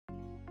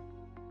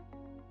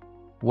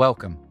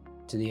Welcome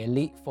to the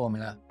Elite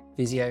Formula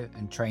Physio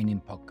and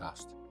Training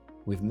Podcast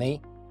with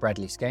me,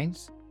 Bradley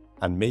Scaines.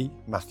 And me,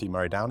 Matthew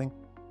Murray-Downing.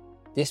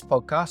 This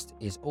podcast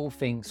is all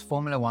things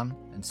Formula One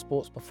and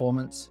sports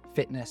performance,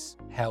 fitness,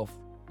 health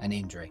and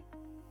injury.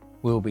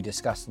 We will be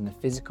discussing the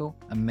physical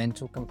and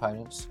mental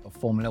components of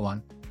Formula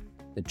One,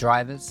 the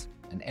drivers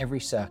and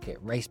every circuit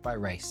race by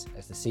race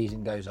as the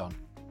season goes on,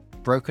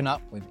 broken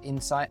up with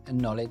insight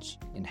and knowledge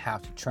in how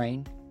to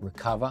train,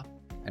 recover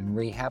and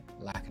rehab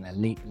like an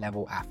elite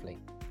level athlete.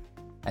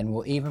 And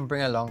we'll even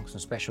bring along some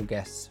special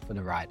guests for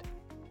the ride.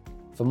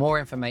 For more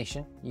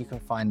information, you can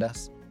find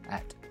us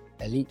at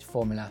Elite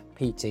Formula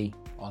PT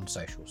on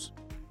socials.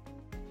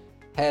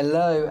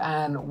 Hello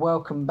and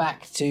welcome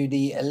back to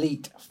the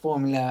Elite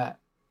Formula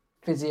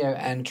Physio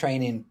and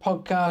Training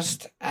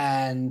Podcast.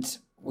 And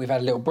we've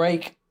had a little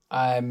break.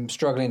 I'm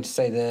struggling to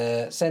say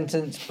the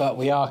sentence, but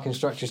we are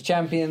Constructors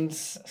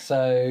champions.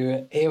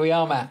 So here we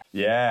are, Matt.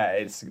 Yeah,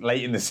 it's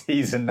late in the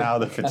season now.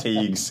 The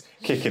fatigue's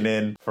kicking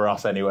in for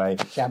us anyway.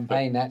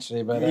 Champagne,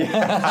 naturally, but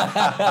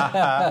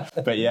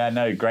but yeah,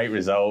 no, great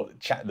result.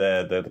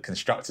 The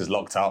Constructors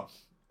locked up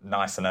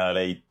nice and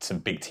early. Some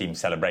big team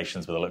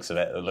celebrations by the looks of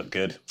it. It looked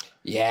good.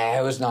 Yeah,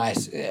 it was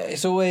nice.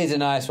 It's always a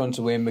nice one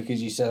to win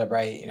because you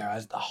celebrate,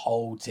 as the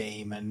whole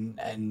team,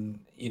 and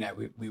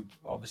we've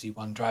obviously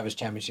won drivers'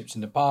 championships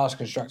in the past,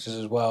 constructors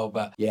as well.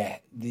 But yeah,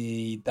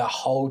 the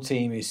whole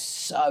team is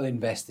so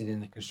invested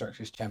in the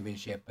constructors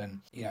championship,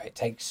 and it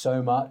takes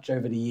so much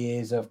over the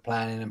years of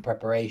planning and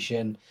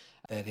preparation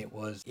that it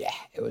was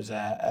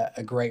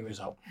a great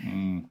result.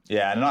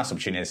 Yeah, and a nice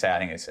opportunity to say, I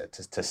think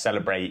it's to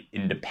celebrate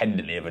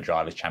independently of a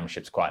drivers'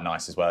 championship is quite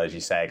nice as well, as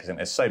you say, because I think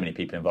there's so many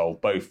people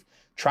involved, both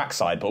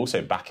trackside, but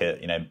also back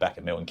at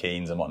Milton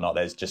Keynes and whatnot.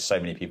 There's just so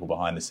many people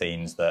behind the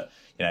scenes that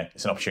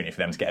it's an opportunity for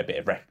them to get a bit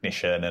of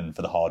recognition and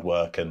for the hard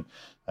work and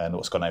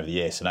what's gone over the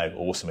years. So no,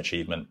 awesome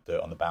achievement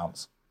on the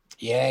bounce.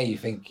 Yeah, you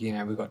think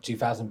we've got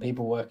 2,000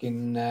 people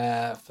working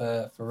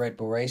for Red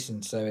Bull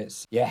Racing, so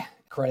it's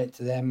credit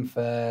to them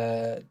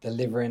for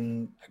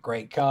delivering a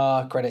great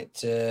car. Credit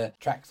to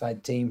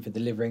trackside team for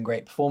delivering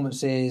great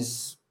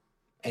performances.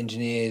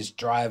 Engineers,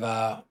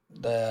 driver,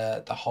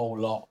 the whole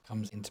lot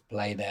comes into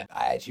play there.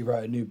 I actually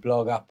wrote a new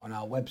blog up on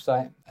our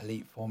website,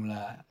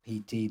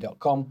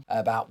 eliteformulapt.com,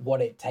 about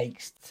what it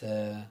takes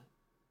to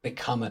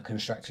become a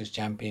constructors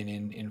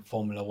champion in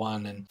Formula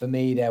One. And for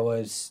me, there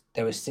was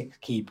 6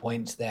 key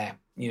points there.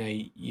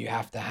 You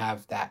have to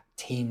have that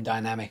team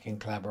dynamic and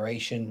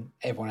collaboration.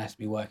 Everyone has to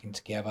be working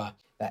together.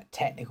 That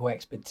technical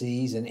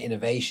expertise and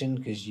innovation,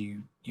 because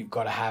you've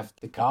got to have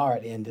the car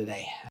at the end of the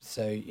day.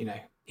 So,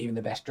 even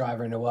the best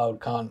driver in the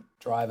world can't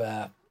drive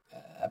a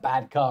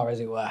bad car, as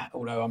it were,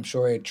 although I'm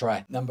sure he'd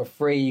try. Number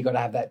 3, you got to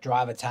have that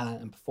driver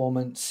talent and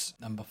performance.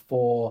 Number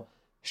 4,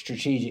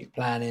 strategic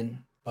planning,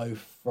 both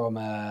from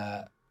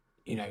a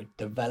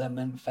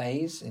development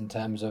phase in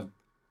terms of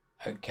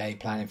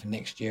planning for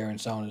next year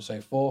and so on and so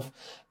forth,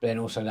 but then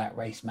also that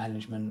race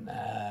management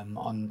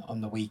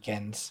on the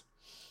weekends.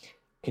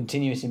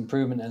 Continuous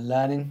improvement and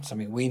learning,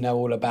 something we know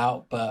all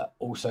about, but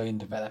also in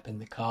developing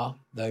the car.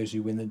 Those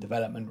who win the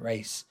development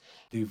race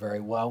do very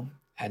well.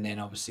 And then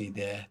obviously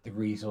the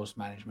resource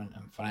management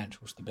and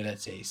financial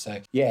stability.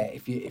 So yeah,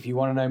 if you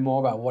want to know more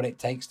about what it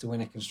takes to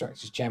win a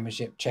Constructors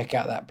Championship, check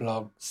out that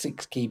blog.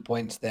 6 key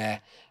points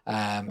there.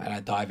 And I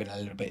dive in a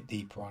little bit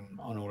deeper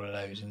on all of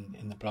those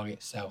in the blog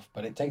itself.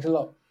 But it takes a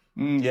lot.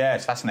 Yeah,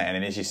 it's fascinating.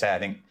 And as you say, I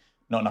think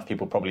not enough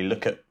people probably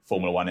look at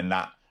Formula One in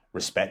that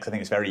respect. I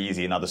think it's very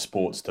easy in other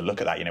sports to look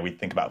at that. We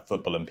think about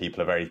football and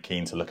people are very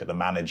keen to look at the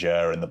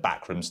manager and the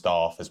backroom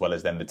staff as well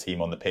as then the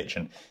team on the pitch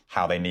and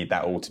how they need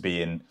that all to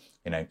be in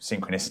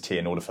synchronicity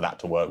in order for that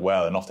to work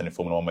well. And often in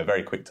Formula One, we're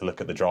very quick to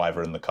look at the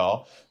driver and the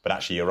car. But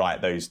actually, you're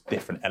right, those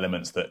different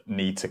elements that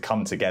need to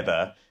come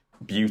together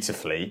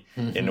beautifully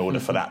in order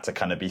for that to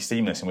kind of be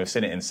seamless. And we've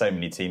seen it in so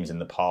many teams in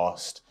the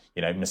past.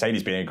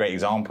 Mercedes being a great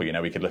example.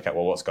 We could look at,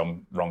 what's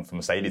gone wrong for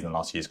Mercedes in the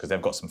last years because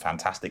they've got some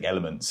fantastic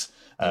elements.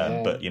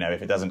 But,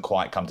 if it doesn't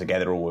quite come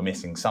together or we're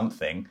missing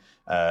something,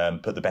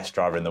 put the best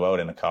driver in the world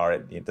in a car,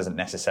 it doesn't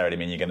necessarily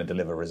mean you're going to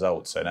deliver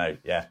results. So no,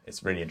 yeah,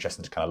 it's really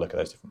interesting to kind of look at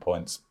those different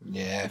points.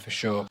 Yeah, for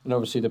sure. And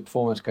obviously the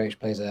performance coach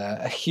plays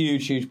a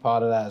huge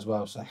part of that as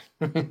well. So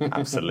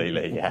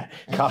absolutely, yeah.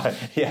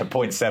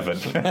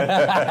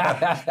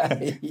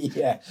 0.7.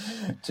 Yeah,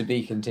 to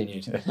be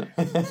continued.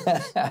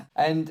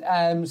 And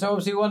so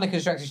obviously we won the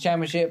Constructors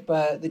Championship,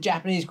 the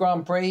Japanese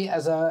Grand Prix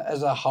as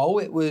a whole,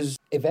 it was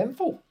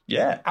eventful.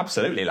 Yeah,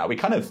 absolutely. We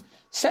kind of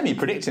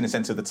semi-predict in the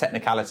sense of the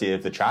technicality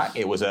of the track.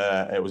 It was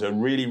a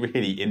really,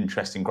 really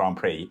interesting Grand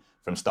Prix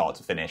from start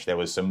to finish. There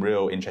was some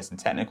real interesting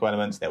technical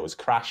elements. There was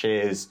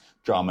crashes,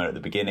 drama at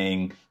the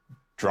beginning,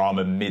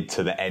 drama mid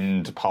to the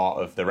end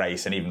part of the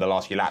race, and even the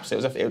last few laps.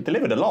 It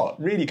delivered a lot.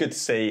 Really good to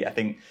see. I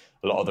think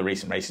a lot of the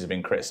recent races have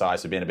been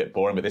criticised for being a bit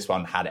boring, but this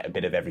one had a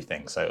bit of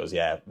everything. So it was,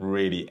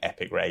 really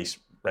epic race.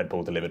 Red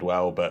Bull delivered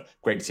well, but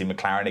great to see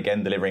McLaren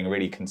again delivering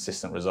really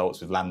consistent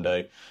results with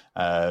Lando.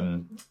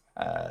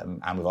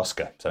 and with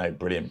Oscar. So no,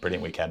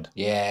 brilliant weekend.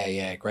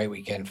 Yeah, great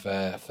weekend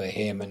for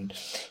him. And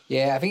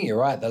yeah, I think you're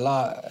right.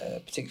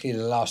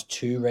 Particularly the last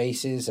two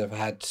races have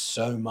had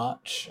so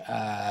much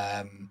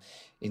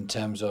in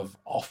terms of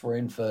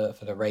offering for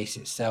the race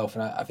itself.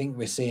 And I think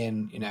we're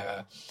seeing,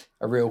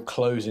 a real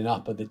closing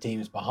up of the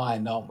teams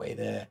behind, aren't we?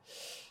 The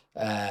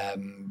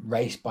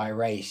race by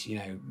race,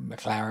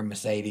 McLaren,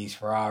 Mercedes,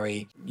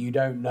 Ferrari, you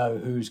don't know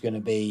who's going to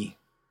be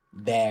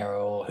there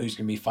or who's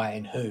going to be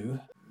fighting who.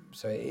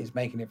 So it is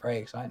making it very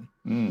exciting.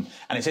 And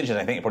it's interesting.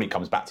 I think it probably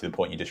comes back to the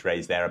point you just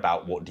raised there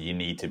about what do you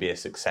need to be a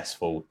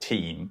successful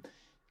team.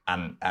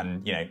 And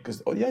because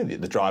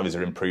the drivers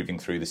are improving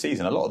through the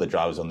season. A lot of the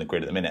drivers on the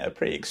grid at the minute are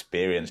pretty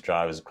experienced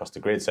drivers across the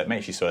grid. So it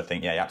makes you sort of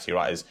think, yeah, you're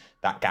absolutely right, is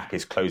that gap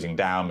is closing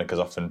down because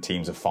often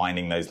teams are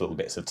finding those little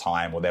bits of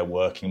time or they're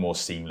working more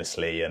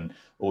seamlessly and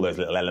all those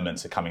little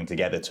elements are coming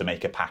together to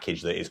make a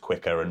package that is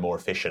quicker and more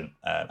efficient.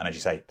 And as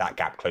you say, that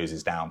gap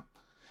closes down.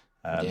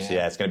 So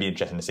yeah, it's going to be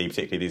interesting to see,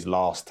 particularly these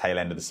last tail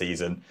end of the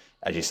season.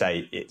 As you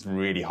say, it's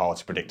really hard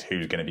to predict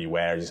who's going to be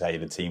where. As you say,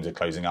 the teams are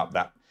closing up.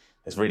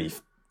 There's really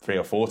 3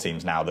 or 4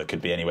 teams now that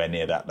could be anywhere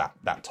near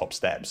that top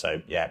step.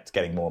 So yeah, it's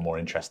getting more and more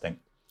interesting.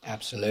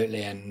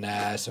 Absolutely.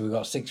 And so we've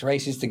got 6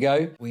 races to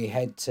go. We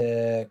head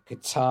to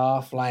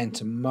Qatar, flying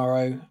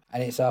tomorrow,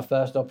 and it's our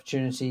first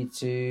opportunity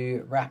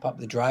to wrap up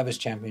the Drivers'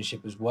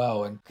 Championship as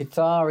well. And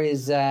Qatar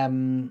is,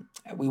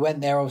 we went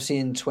there obviously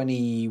in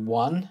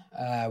 21.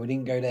 We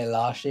didn't go there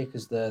last year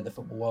because the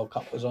Football World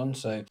Cup was on.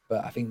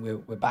 But I think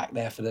we're back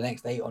there for the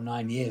next 8 or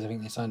 9 years. I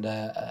think they signed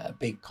a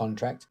big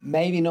contract.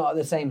 Maybe not at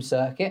the same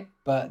circuit,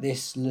 but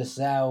this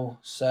Losail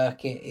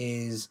circuit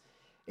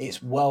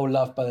it's well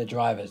loved by the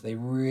drivers. They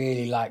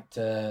really like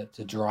to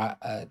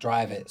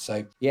drive it.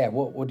 So yeah,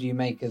 what do you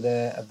make of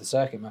the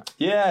circuit, Matt?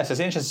 Yeah, so it's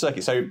an interesting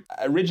circuit. So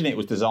originally it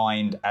was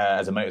designed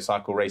as a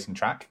motorcycle racing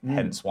track,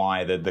 hence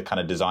why the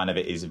kind of design of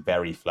it is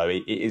very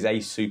flowy. It is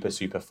a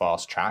super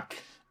fast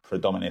track.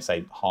 Predominantly,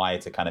 say, high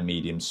to kind of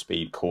medium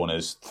speed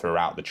corners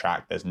throughout the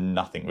track. There's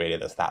nothing really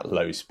that's that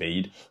low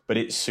speed, but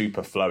it's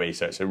super flowy.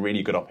 So it's a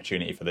really good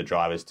opportunity for the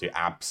drivers to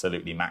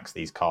absolutely max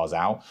these cars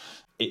out.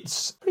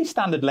 It's pretty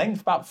standard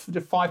length, about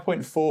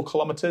 5.4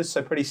 kilometres,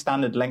 so pretty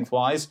standard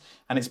lengthwise,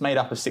 and it's made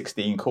up of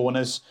 16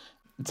 corners.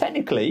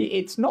 Technically,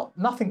 it's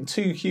nothing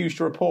too huge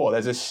to report.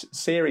 There's a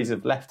series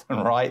of left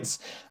and rights,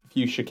 a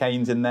few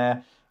chicanes in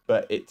there,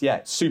 but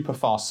super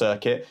fast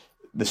circuit.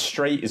 The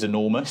straight is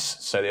enormous,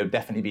 so there'll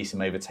definitely be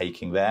some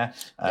overtaking there.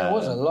 There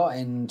was a lot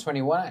in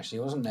 21,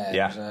 actually, wasn't there?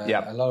 Yeah,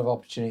 there was a lot of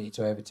opportunity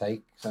to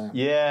overtake. So.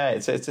 Yeah,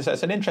 it's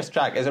an interesting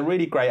track. It's a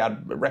really great,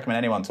 I'd recommend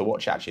anyone to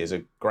watch, actually. It's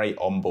a great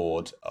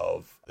onboard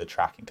of the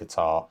track in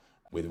Qatar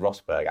with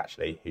Rosberg,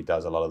 actually, who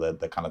does a lot of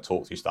the kind of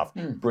talk-through stuff.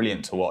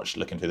 Brilliant to watch,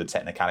 looking through the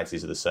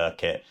technicalities of the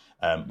circuit.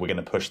 We're going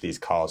to push these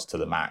cars to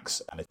the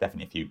max, and there's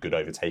definitely a few good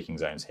overtaking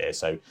zones here.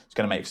 So it's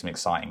going to make some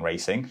exciting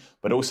racing.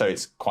 But also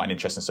it's quite an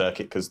interesting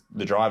circuit because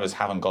the drivers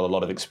haven't got a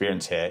lot of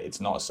experience here.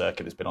 It's not a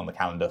circuit that's been on the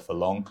calendar for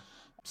long.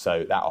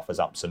 So that offers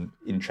up some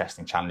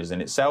interesting challenges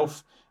in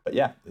itself. But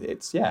yeah,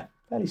 it's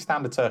fairly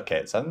standard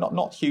circuit. So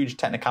not huge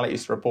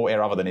technicalities to report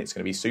here other than it's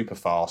going to be super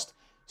fast,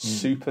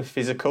 super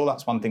physical.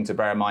 That's one thing to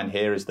bear in mind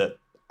here, is that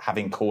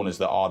having corners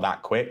that are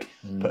that quick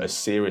put a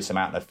serious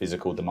amount of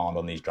physical demand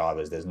on these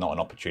drivers. There's not an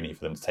opportunity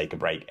for them to take a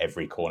break.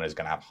 Every corner is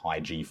going to have high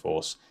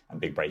G-force and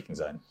big braking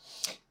zone.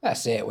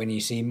 That's it. When you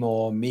see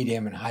more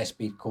medium and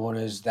high-speed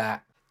corners,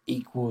 that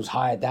equals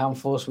higher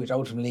downforce, which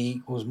ultimately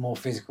equals more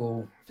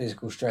physical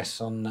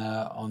stress on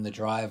the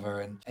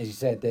driver. And as you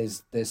said,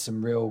 there's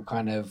some real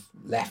kind of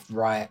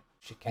left-right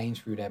chicanes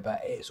through there,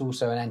 but it's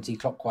also an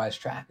anti-clockwise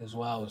track as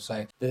well.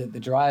 So the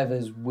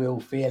drivers will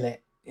feel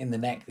it in the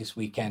neck this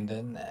weekend,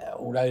 and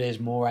although there's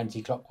more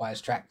anti-clockwise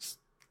tracks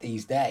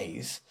these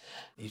days,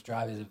 these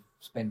drivers have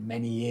spent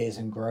many years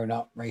and grown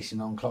up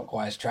racing on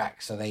clockwise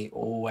tracks, so they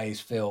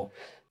always feel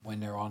when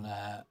they're on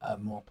a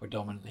more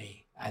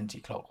predominantly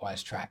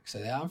anti-clockwise track. So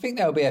I think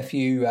there'll be a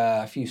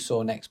few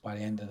sore necks by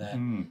the end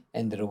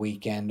of the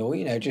weekend, or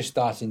just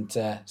starting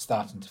to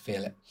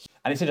feel it.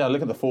 And essentially, I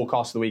look at the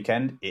forecast of the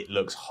weekend, it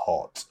looks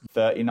hot.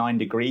 39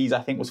 degrees, I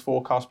think, was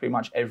forecast pretty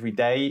much every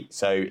day.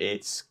 So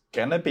it's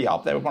going to be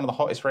up there with one of the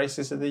hottest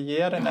races of the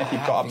year. I don't know if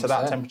you've got up to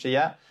that temperature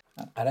yet.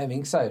 I don't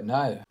think so,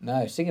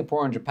 no.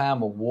 Singapore and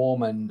Japan were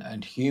warm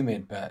and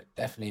humid, but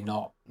definitely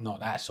not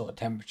that sort of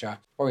temperature.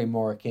 Probably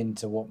more akin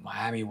to what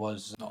Miami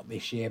was, not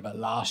this year, but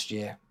last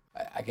year.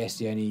 I guess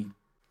the only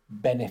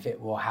benefit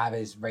we'll have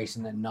is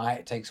racing at night.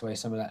 It takes away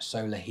some of that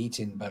solar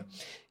heating, but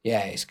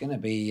yeah, it's gonna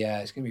be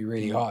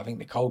really hot. I think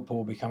the cold pool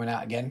will be coming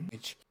out again,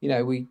 which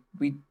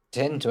we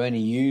tend to only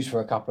use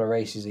for a couple of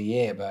races a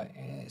year, but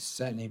it's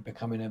certainly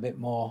becoming a bit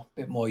more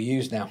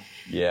used now.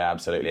 Yeah,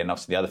 absolutely. And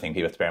obviously the other thing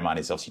people have to bear in mind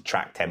is obviously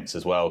track temps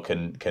as well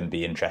can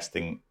be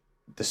interesting,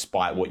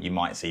 despite what you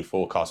might see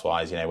forecast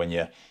wise.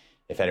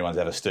 If anyone's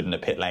ever stood in a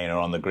pit lane or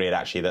on the grid,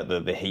 actually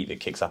the heat that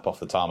kicks up off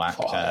the tarmac,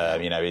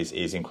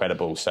 is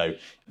incredible. So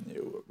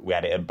we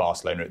had it in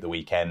Barcelona at the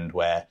weekend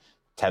where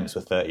temps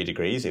were 30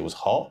 degrees. It was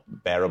hot,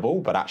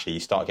 bearable, but actually you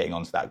start getting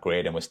onto that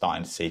grid and we're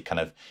starting to see kind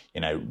of,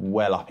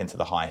 well up into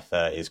the high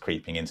 30s,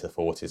 creeping into the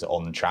 40s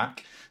on the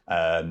track.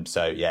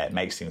 So yeah, it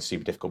makes things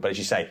super difficult. But as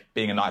you say,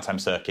 being a nighttime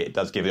circuit, it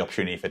does give the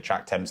opportunity for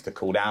track temps to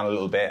cool down a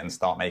little bit and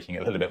start making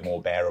it a little bit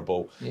more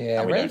bearable.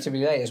 Yeah,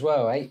 relatively late as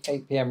well,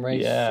 8 p.m.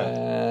 race.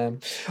 Yeah.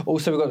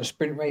 Also, we've got the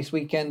sprint race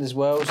weekend as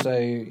well.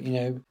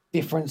 So,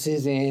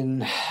 differences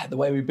in the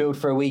way we build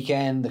for a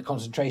weekend, the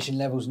concentration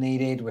levels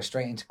needed. We're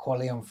straight into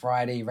quali on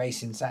Friday,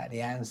 racing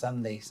Saturday and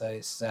Sunday. So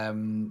it's, a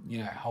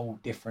whole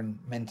different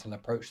mental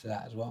approach to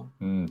that as well.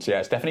 So yeah,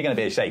 it's definitely going to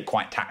be, as you say,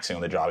 quite taxing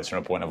on the drivers from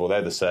a point of,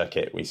 although the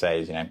circuit, we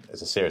say, is,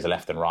 there's a series of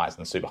left and rights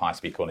and super high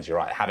speed corners, you're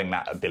right, having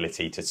that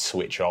ability to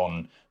switch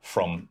on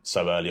from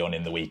so early on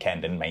in the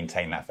weekend and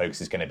maintain that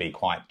focus is going to be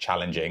quite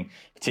challenging,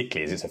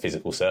 particularly as it's a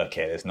physical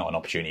circuit. There's not an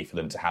opportunity for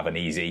them to have an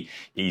easy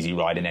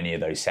ride in any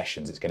of those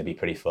sessions. It's going to be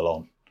pretty full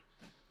on.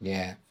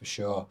 Yeah, for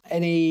sure.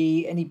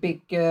 Any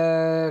big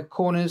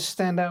corners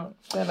stand out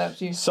to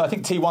you? So I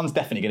think T1's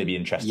definitely going to be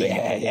interesting.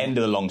 At the end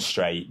of the long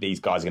straight, these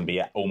guys are going to be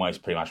at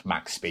almost pretty much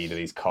max speed of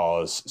these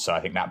cars. So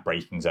I think that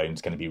braking zone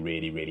is going to be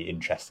really, really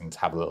interesting to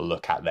have a little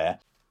look at there.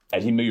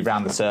 As you move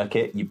around the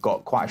circuit, you've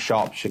got quite a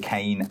sharp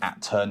chicane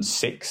at turn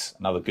 6,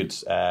 another good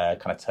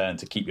kind of turn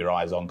to keep your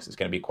eyes on because it's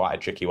going to be quite a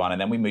tricky one.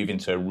 And then we move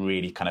into a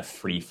really kind of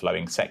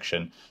free-flowing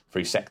section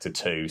through Sector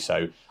 2. So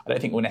I don't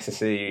think we'll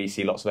necessarily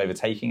see lots of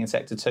overtaking in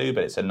Sector 2,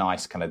 but it's a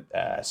nice kind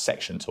of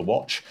section to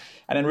watch.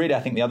 And then really, I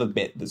think the other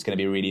bit that's going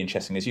to be really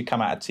interesting is you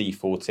come out of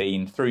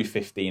T14 through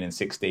 15 and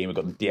 16, we've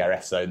got the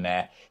DRS zone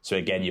there. So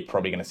again, you're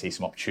probably going to see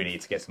some opportunity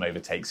to get some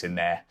overtakes in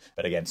there.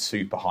 But again,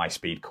 super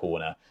high-speed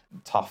corner.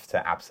 Tough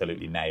to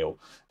absolutely nail,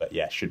 but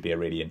yeah, should be a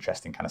really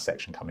interesting kind of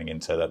section coming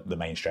into the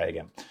main straight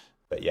again.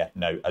 But yeah,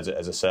 no, as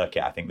a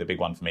circuit, I think the big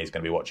one for me is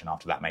going to be watching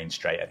after that main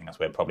straight. I think that's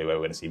probably where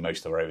we're going to see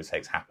most of our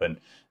overtakes happen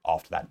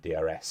after that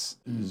DRS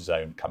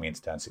zone coming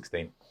into turn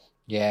 16.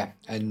 Yeah,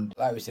 and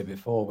like we said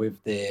before,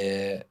 with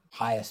the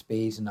higher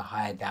speeds and the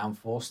higher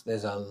downforce,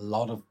 there's a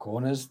lot of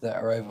corners that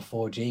are over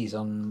 4Gs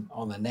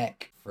on the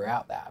neck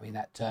throughout that. I mean,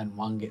 that turn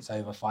 1 gets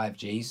over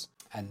 5Gs,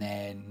 and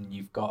then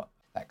you've got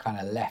that kind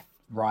of left,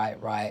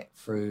 right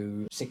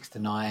through 6 to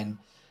 9,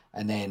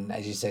 and then,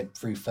 as you said,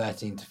 through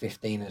 13 to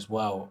 15 as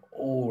well,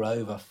 all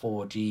over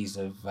 4Gs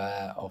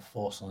of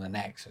force on the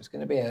neck. So it's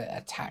going to be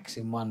a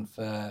taxing one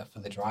for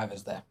the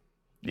drivers there.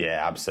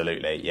 Yeah,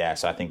 absolutely. Yeah,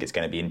 so I think it's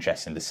going to be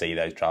interesting to see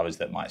those drivers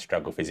that might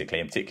struggle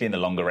physically, and particularly in the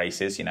longer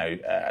races.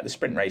 The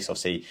sprint race,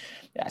 obviously,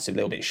 it's a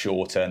little bit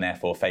shorter and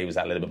therefore favours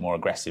that little bit more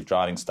aggressive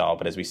driving style.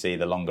 But as we see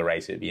the longer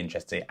race, it would be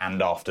interesting.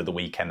 And after the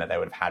weekend that they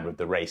would have had with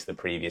the race the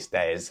previous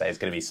day, there's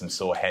going to be some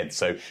sore heads.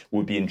 So it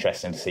would be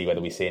interesting to see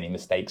whether we see any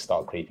mistakes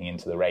start creeping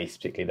into the race,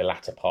 particularly the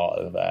latter part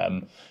of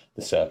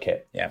the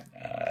circuit,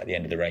 at the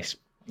end of the race.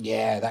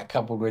 Yeah, that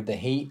coupled with the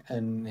heat,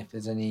 and if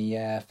there's any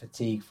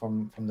fatigue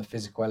from the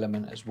physical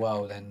element as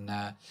well, then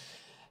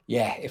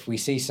if we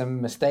see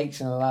some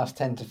mistakes in the last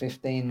 10 to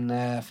 15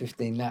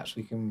 laps,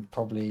 we can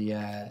probably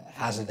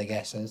hazard a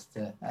guess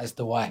as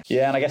to why.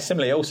 Yeah, and I guess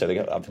similarly also,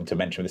 the other thing to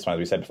mention with this one, as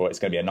we said before, it's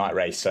going to be a night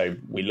race. So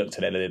we looked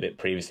at it a little bit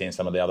previously in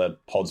some of the other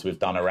pods we've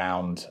done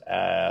around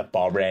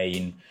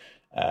Bahrain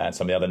and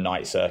some of the other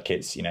night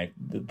circuits.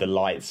 The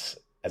lights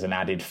as an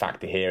added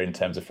factor here in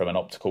terms of from an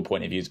optical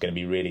point of view is going to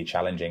be really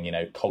challenging.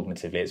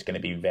 Cognitively, it's going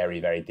to be very,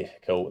 very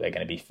difficult. They're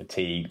going to be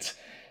fatigued,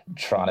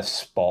 trying to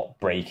spot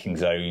braking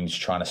zones,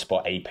 trying to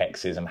spot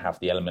apexes and have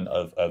the element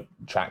of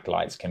track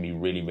lights can be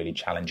really, really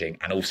challenging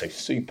and also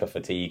super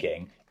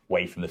fatiguing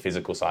away from the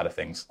physical side of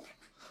things.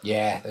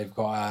 Yeah, they've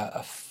got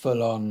a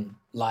full-on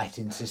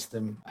lighting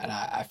system, and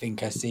I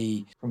think I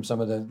see from some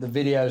of the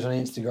videos on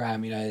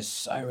Instagram, there's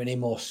so many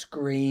more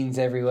screens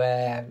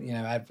everywhere,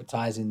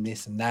 advertising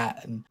this and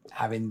that, and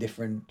having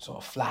different sort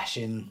of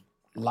flashing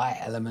light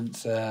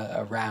elements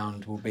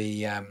around will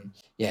be,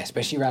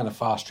 especially around a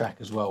fast track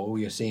as well. All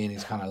you're seeing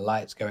is kind of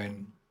lights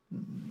going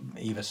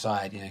either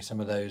side. Some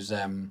of those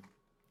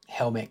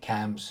helmet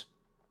cams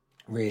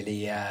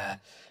really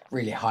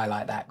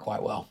highlight that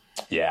quite well.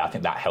 Yeah, I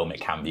think that helmet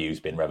cam view has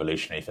been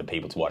revolutionary for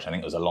people to watch. I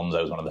think it was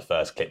Alonso was one of the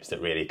first clips that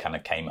really kind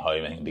of came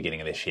home in the beginning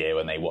of this year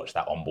when they watched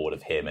that onboard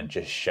of him and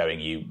just showing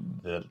you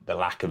the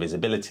lack of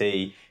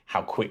visibility,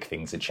 how quick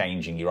things are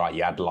changing. You're right,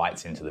 you add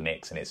lights into the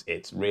mix and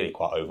it's really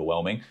quite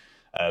overwhelming.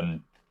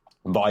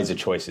 Visor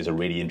choice is a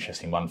really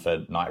interesting one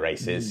for night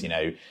races.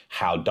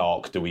 How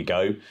dark do we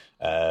go?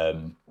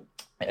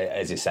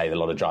 As you say, a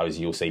lot of drivers,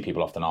 you'll see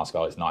people often ask,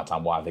 it's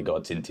nighttime, why have they got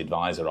a tinted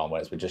visor on?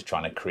 Whereas we're just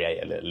trying to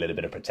create a little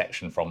bit of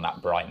protection from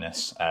that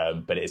brightness.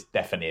 But it's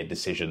definitely a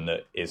decision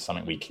that is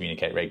something we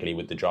communicate regularly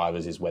with the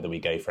drivers, is whether we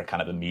go for a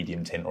kind of a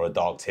medium tint or a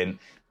dark tint.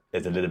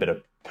 There's a little bit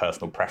of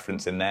personal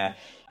preference in there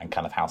and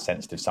kind of how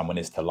sensitive someone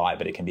is to light,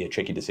 but it can be a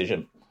tricky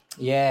decision.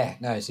 Yeah,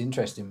 no, it's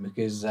interesting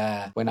because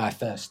when I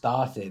first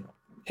started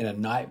in a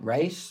night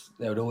race,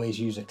 they would always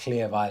use a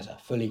clear visor,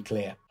 fully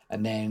clear.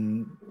 And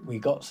then we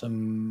got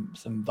some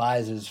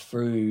visors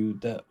through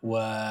that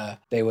were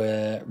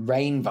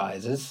rain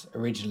visors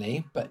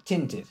originally, but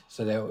tinted.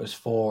 So there was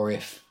for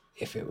if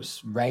it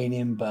was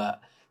raining,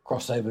 but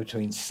crossover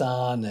between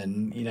sun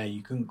and,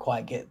 you couldn't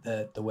quite get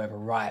the weather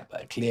right,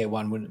 but a clear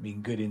one wouldn't have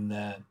been good in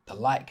the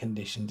light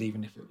conditions,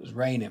 even if it was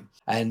raining.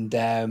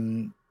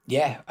 And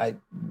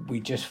we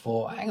just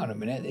thought, hang on a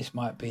minute, this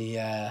might be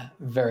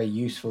very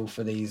useful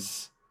for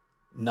these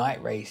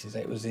night races.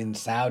 It was in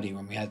Saudi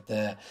when we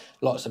had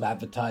lots of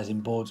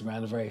advertising boards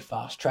around a very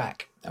fast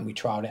track, and we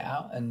trialed it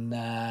out, and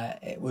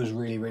it was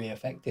really, really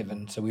effective.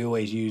 And so we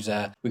always use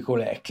we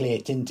call it a clear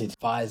tinted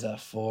visor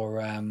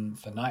for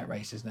night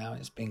races now.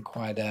 It's been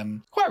quite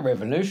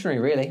revolutionary,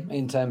 really,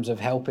 in terms of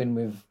helping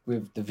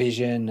with the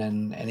vision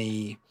and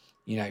any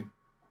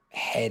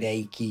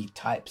headachy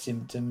type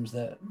symptoms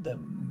that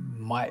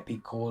might be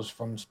caused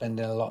from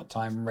spending a lot of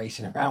time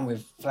racing around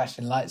with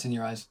flashing lights in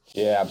your eyes.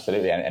 Yeah,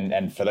 absolutely.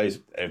 And for those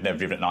who've never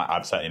driven at night,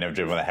 I've certainly never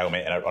driven with a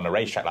helmet on a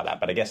racetrack like that.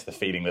 But I guess the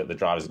feeling that the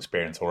drivers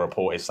experience or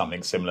report is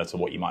something similar to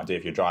what you might do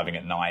if you're driving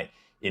at night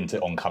into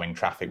oncoming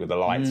traffic with the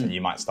lights, and you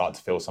might start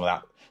to feel some of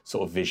that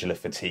sort of visual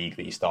fatigue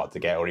that you start to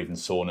get, or even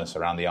soreness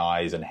around the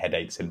eyes and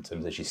headache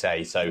symptoms, as you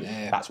say. So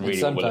that's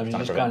really what we're looking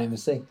to prevent.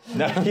 Sometimes you just can't even see.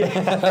 No,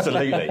 yeah,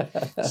 absolutely.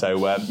 So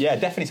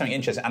definitely something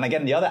interesting. And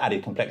again, the other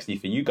added complexity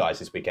for you guys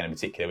this weekend in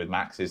particular with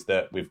Max is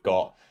that we've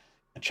got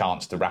a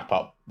chance to wrap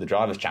up the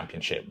Drivers'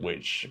 Championship,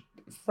 which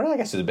I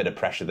guess there's a bit of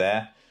pressure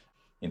there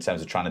in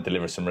terms of trying to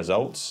deliver some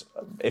results.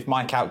 If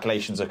my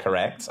calculations are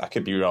correct, I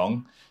could be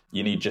wrong,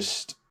 you need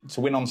just to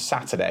win on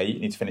Saturday, you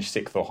need to finish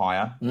 6th or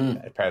higher,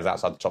 pairs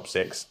outside the top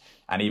 6.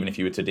 And even if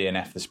you were to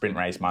DNF the sprint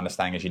race, my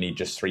understanding is you need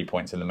just 3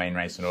 points in the main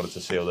race in order to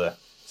seal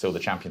the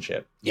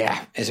championship.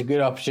 Yeah, it's a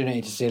good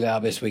opportunity to seal it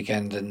out this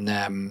weekend,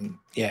 and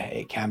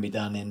it can be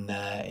done in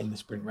the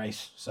sprint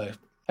race. So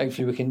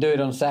hopefully we can do it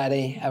on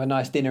Saturday, have a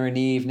nice dinner in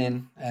the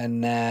evening,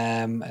 and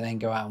then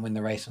go out and win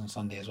the race on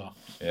Sunday as well.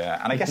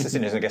 Yeah, and I guess it's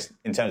interesting. I guess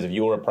in terms of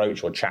your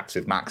approach or chats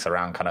with Max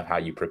around kind of how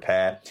you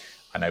prepare.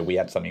 I know we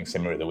had something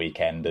similar at the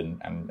weekend,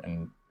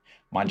 and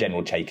my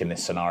general take in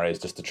this scenario is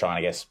just to try and,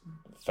 I guess,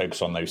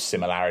 focus on those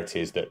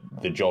similarities, that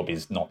the job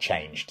is not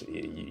changed.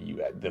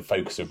 The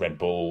focus of Red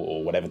Bull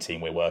or whatever team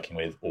we're working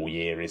with all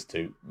year is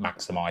to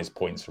maximise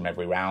points from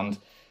every round,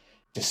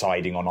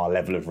 deciding on our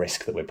level of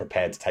risk that we're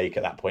prepared to take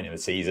at that point in the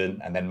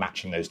season, and then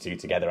matching those two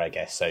together, I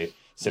guess. So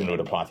similar would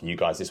apply for you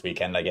guys this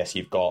weekend. I guess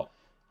you've got,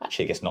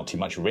 actually, I guess, not too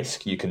much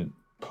risk. You can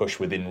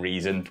push within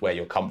reason where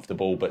you're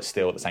comfortable, but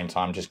still at the same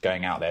time just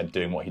going out there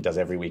doing what he does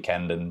every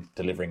weekend and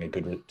delivering a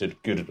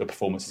good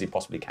performance as he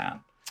possibly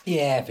can.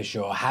 Yeah, for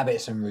sure.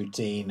 Habits and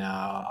routine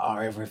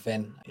are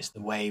everything. It's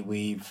the way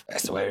we've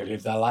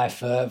lived our life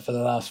for the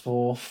last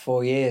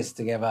four years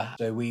together.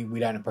 So we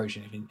don't approach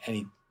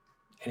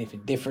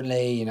anything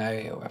differently.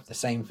 We'll have the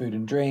same food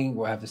and drink,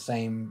 we'll have the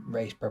same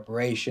race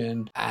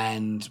preparation,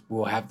 and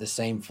we'll have the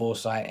same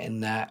foresight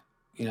in that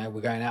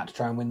we're going out to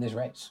try and win this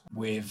race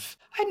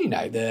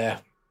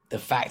the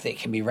fact that it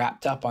can be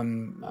wrapped up,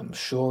 I'm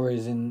sure,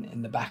 is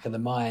in the back of the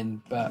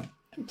mind, but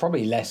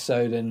probably less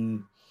so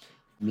than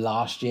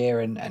last year,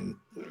 and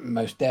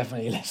most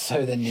definitely less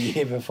so than the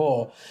year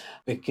before,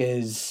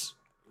 because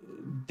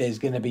there's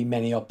going to be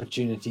many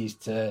opportunities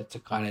to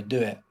kind of do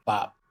it.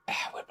 But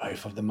we're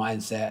both of the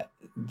mindset,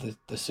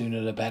 the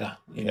sooner the better.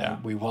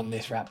 We want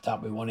this wrapped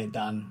up, we want it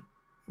done,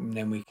 and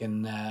then we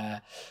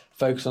can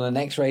focus on the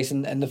next race,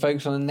 and the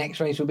focus on the next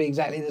race will be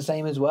exactly the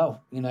same as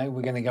well.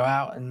 We're going to go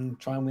out and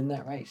try and win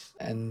that race,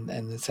 and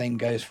the same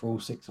goes for all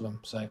 6 of them.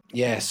 So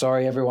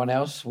sorry everyone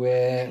else,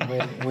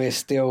 we're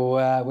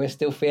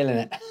still feeling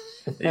it.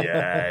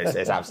 Yeah,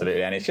 it's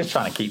absolutely, and it's just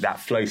trying to keep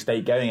that flow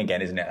state going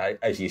again, isn't it?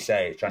 As you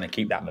say, it's trying to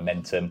keep that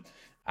momentum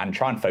and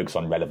try and focus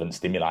on relevant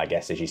stimuli. I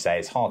guess, as you say,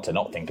 it's hard to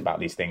not think about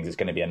these things. It's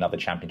going to be another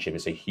championship.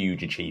 It's a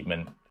huge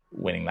achievement.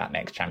 Winning that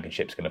next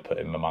championship is going to put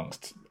him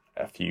amongst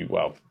a few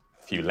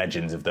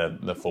legends of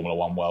the Formula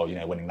One world,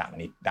 winning that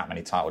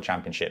many title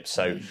championships.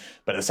 So,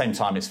 but at the same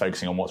time, it's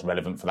focusing on what's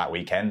relevant for that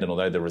weekend. And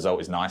although the result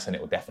is nice and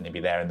it will definitely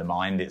be there in the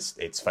mind,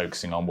 it's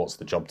focusing on what's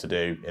the job to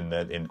do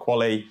in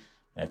quali,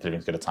 delivering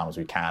as good a time as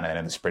we can, and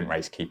in the sprint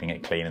race, keeping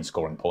it clean and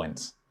scoring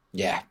points.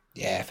 Yeah,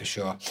 for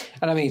sure.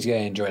 And I think he's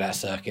going to enjoy that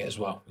circuit as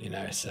well.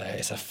 It's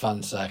a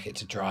fun circuit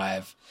to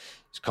drive.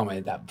 He's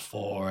commented that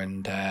before,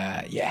 and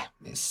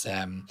it's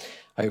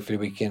hopefully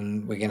we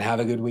can have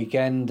a good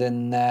weekend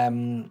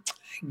and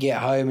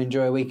get home,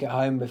 enjoy a week at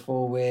home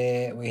before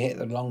we hit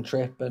the long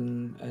trip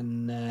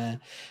and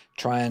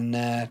try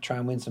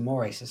and win some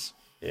more races.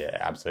 Yeah,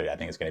 absolutely. I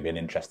think it's going to be an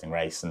interesting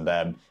race, and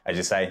as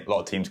you say, a lot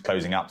of teams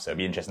closing up, so it'll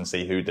be interesting to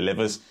see who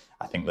delivers.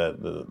 I think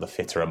the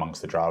fitter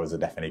amongst the drivers are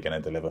definitely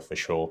going to deliver for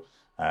sure.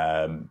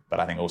 But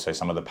I think also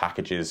some of the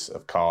packages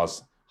of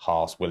cars,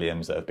 Haas,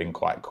 Williams, that have been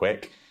quite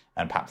quick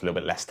and perhaps a little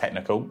bit less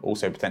technical,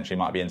 also potentially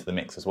might be into the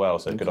mix as well.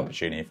 So a good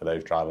opportunity for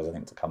those drivers, I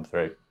think, to come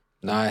through.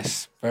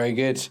 Nice, very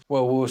good.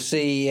 Well, we'll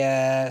see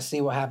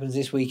what happens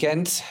this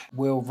weekend.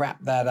 We'll wrap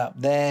that up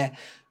there.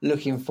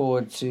 Looking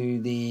forward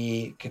to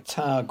the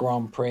Qatar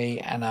Grand Prix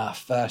and our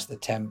first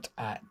attempt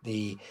at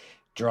the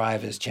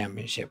Drivers'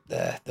 Championship,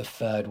 the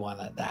third one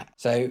at that.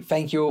 So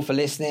thank you all for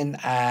listening.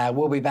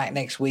 We'll be back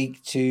next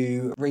week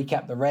to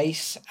recap the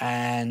race,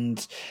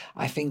 and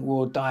I think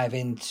we'll dive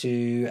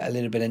into a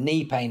little bit of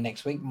knee pain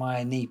next week.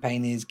 My knee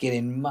pain is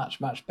getting much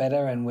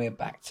better, and we're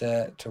back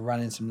to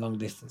running some long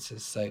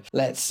distances. So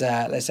let's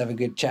have a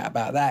good chat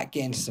about that,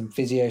 get into some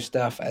physio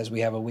stuff as we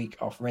have a week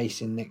off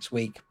racing next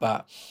week.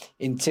 But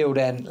until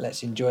then,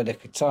 let's enjoy the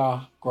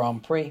Qatar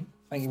Grand Prix.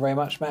 Thank you very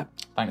much, Matt.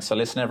 Thanks for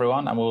listening,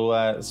 everyone, and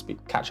we'll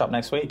catch up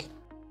next week.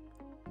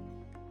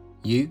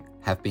 You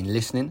have been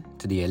listening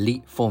to the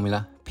Elite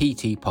Formula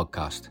PT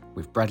podcast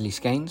with Bradley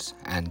Scanes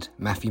and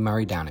Matthew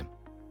Murray Downing.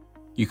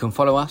 You can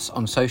follow us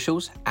on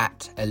socials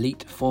at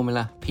Elite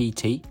Formula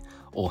PT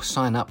or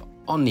sign up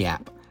on the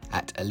app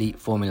at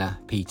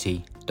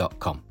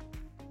eliteformulapt.com.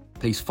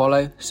 Please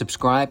follow,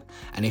 subscribe,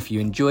 and if you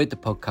enjoyed the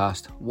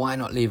podcast, why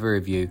not leave a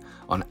review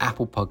on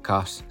Apple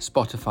Podcasts,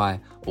 Spotify,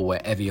 or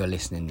wherever you're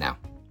listening now.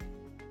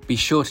 Be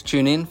sure to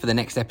tune in for the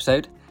next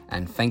episode,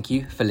 and thank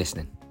you for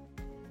listening.